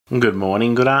Good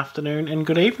morning, good afternoon, and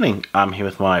good evening. I'm here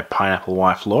with my pineapple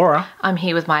wife, Laura. I'm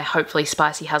here with my hopefully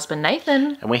spicy husband,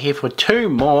 Nathan. And we're here for 2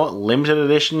 more limited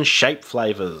edition shape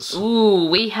flavours. Ooh,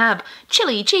 we have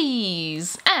chili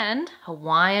cheese and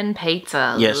Hawaiian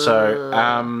pizza. Yeah,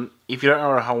 so if you don't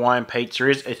know what a Hawaiian pizza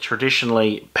is, it's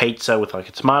traditionally pizza with like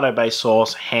a tomato-based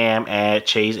sauce, ham,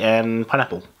 cheese, and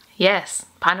pineapple. Yes,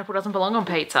 pineapple doesn't belong on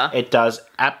pizza. It does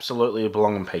absolutely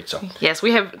belong on pizza. Yes,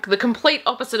 we have the complete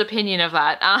opposite opinion of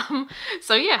that.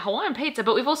 So yeah, Hawaiian pizza,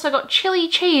 but we've also got chili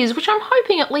cheese, which I'm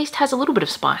hoping at least has a little bit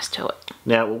of spice to it.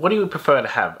 Now, what do you prefer to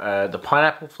have? The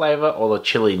pineapple flavour or the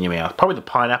chili in your mouth? Probably the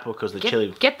pineapple because the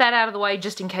chili... Get that out of the way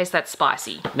just in case that's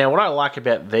spicy. Now, what I like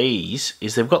about these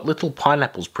is they've got little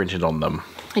pineapples printed on them.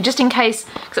 And just in case,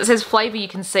 because it says flavour you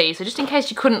can see, so just in case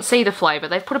you couldn't see the flavour,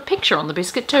 they've put a picture on the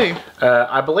biscuit too.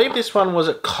 I believe this one was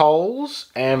at Coles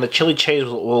and the chili cheese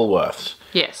was at Woolworths.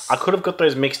 Yes. I could have got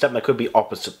those mixed up and they could be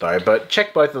opposite though, but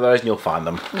check both of those and you'll find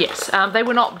them. Yes, they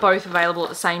were not both available at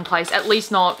the same place, at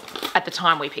least not at the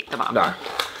time we picked them up. No.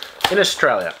 In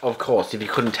Australia, of course, if you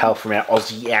couldn't tell from our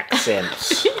Aussie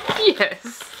accents.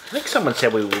 Yes. I think someone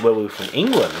said we were from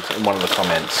England in one of the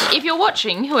comments. If you're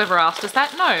watching, whoever asked us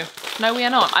that, no. No, we are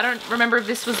not. I don't remember if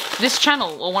this was this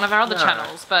channel or one of our other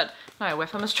channels, but no, we're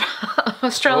from Australia.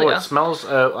 Oh, it smells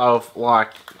of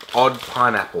like odd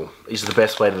pineapple is the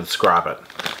best way to describe it.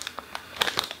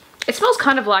 It smells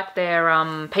kind of like their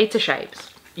pizza shapes.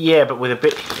 Yeah, but with a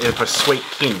bit of a sweet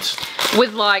hint.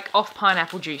 With like off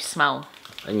pineapple juice smell.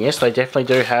 And yes, they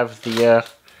definitely do have the...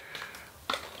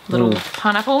 little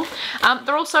pineapple.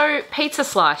 They're also pizza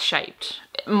slice shaped,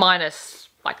 minus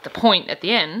like the point at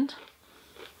the end.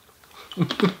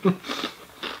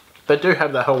 They do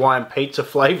have the Hawaiian pizza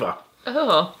flavour.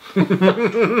 Oh.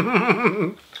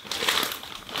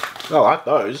 I like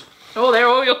those. Oh, they're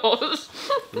all yours.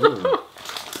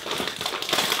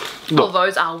 Oh,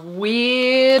 those are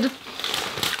weird.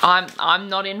 I'm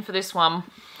not in for this one.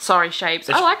 Sorry, Shapes.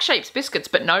 I like Shapes biscuits,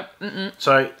 but nope.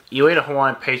 So, you eat a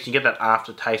Hawaiian pizza, you get that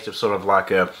aftertaste of sort of like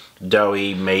a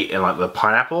doughy meat and like the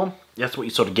pineapple. That's what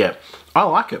you sort of get. I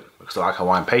like it because I like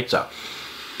Hawaiian pizza.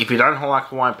 If you don't like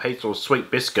Hawaiian pizza or sweet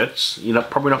biscuits, you're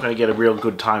probably not going to get a real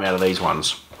good time out of these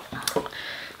ones.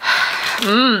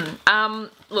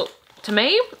 Look, to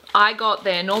me, I got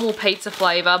their normal pizza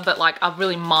flavour, but like a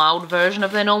really mild version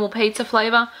of their normal pizza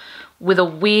flavour with a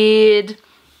weird,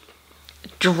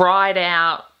 dried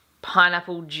out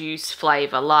pineapple juice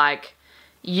flavour. Like,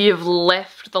 you've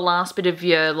left the last bit of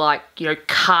your, like, you know,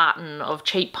 carton of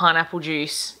cheap pineapple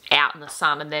juice out in the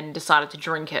sun and then decided to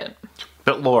drink it.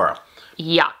 But Laura...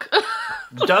 Yuck.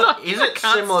 Is it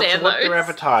similar to what they're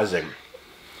advertising?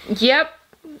 Yep.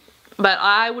 But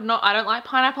I don't like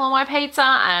pineapple on my pizza,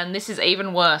 and this is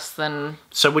even worse than...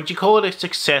 So would you call it a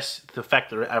success, the fact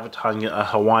that they're advertising a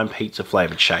Hawaiian pizza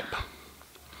flavoured shape?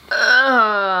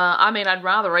 I mean, I'd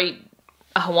rather eat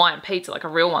a Hawaiian pizza, like a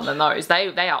real one, than those. They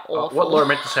are awful. What Laura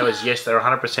meant to say was, yes, they're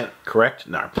 100% correct.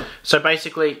 No. So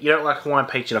basically, you don't like Hawaiian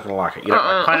pizza, you're not going to like it. You don't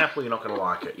like pineapple, you're not going to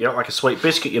like it. You don't like a sweet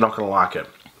biscuit, you're not going to like it.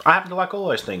 I happen to like all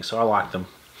those things, so I like them.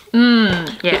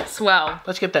 Yes, well...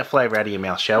 Let's get that flavour out of your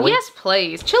mouth, shall we? Yes,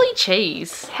 please. Chili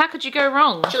cheese. How could you go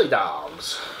wrong? Chili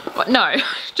dogs. What? No,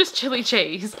 just chili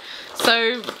cheese.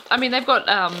 So, I mean, they've got,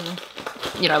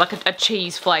 you know, like a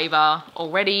cheese flavour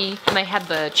already, and they had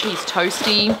the cheese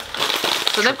toasty.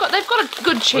 So they've got a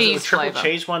good cheese flavour. Was it the triple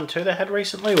cheese one too they had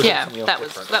recently? Yeah, that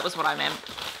was what I meant.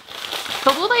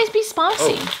 But will these be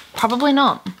spicy? Oh. Probably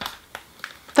not.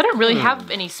 They don't really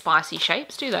have any spicy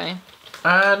shapes, do they?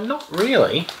 Not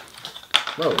really.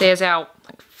 Whoa. There's our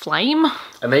flame.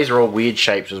 And these are all weird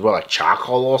shapes as well, like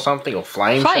charcoal or something, or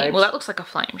flame shapes. Well, that looks like a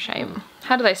flame shape.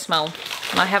 How do they smell?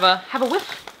 Can I have a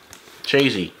whiff?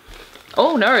 Cheesy.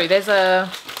 Oh no, there's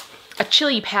a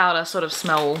chili powder sort of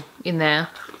smell in there.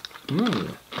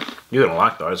 You're gonna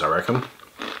like those, I reckon.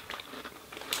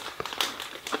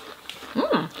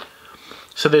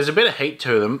 So there's a bit of heat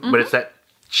to them, but it's that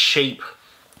cheap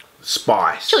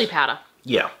spice. Chili powder.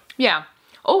 Yeah. Yeah.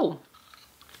 Oh,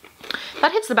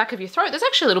 that hits the back of your throat. There's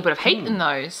actually a little bit of heat in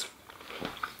those.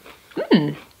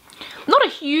 Not a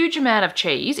huge amount of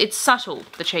cheese. It's subtle,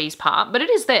 the cheese part, but it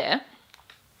is there.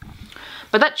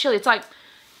 But that chili, it's like...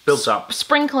 builds up.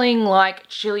 Sprinkling like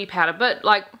chili powder, but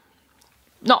like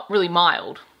not really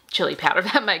mild chili powder,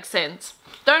 if that makes sense.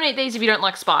 Don't eat these if you don't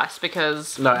like spice,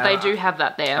 because they do have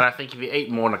that there. And I think if you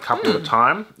eat more than a couple at a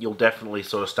time, you'll definitely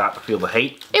sort of start to feel the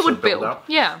heat. It would build up.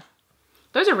 Yeah.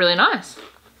 Those are really nice.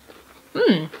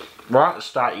 Right at the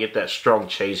start, you get that strong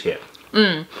cheese hit.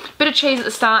 Bit of cheese at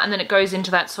the start, and then it goes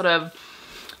into that sort of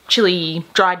chili,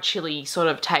 dried chili sort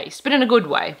of taste, but in a good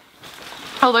way.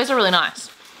 Oh, those are really nice.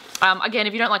 Again,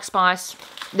 if you don't like spice,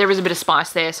 there is a bit of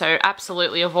spice there, so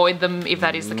absolutely avoid them if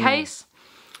that is the case.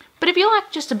 But if you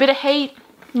like just a bit of heat,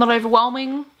 not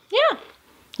overwhelming, yeah,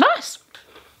 nice.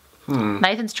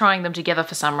 Nathan's trying them together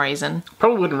for some reason.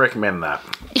 Probably wouldn't recommend that.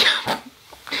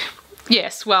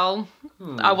 Yes, well,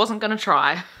 I wasn't going to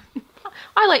try.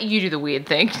 I let you do the weird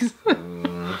things.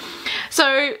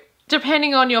 So,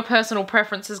 depending on your personal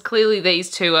preferences, clearly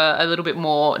these two are a little bit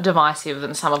more divisive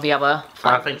than some of the other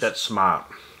flavours. I think that's smart.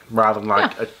 Rather than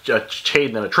like a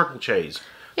cheese than a triple cheese.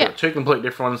 Yeah. Two complete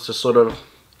different ones to sort of,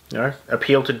 you know,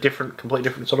 appeal to completely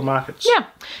different sort of markets. Yeah.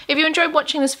 If you enjoyed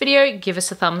watching this video, give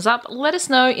us a thumbs up. Let us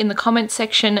know in the comment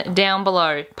section down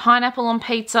below. Pineapple on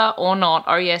pizza or not?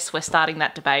 Oh yes, we're starting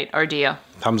that debate. Oh dear.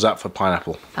 Thumbs up for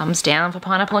pineapple. Thumbs down for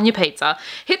pineapple on your pizza.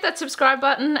 Hit that subscribe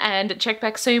button and check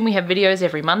back soon. We have videos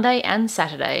every Monday and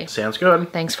Saturday. Sounds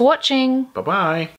good. Thanks for watching. Bye-bye.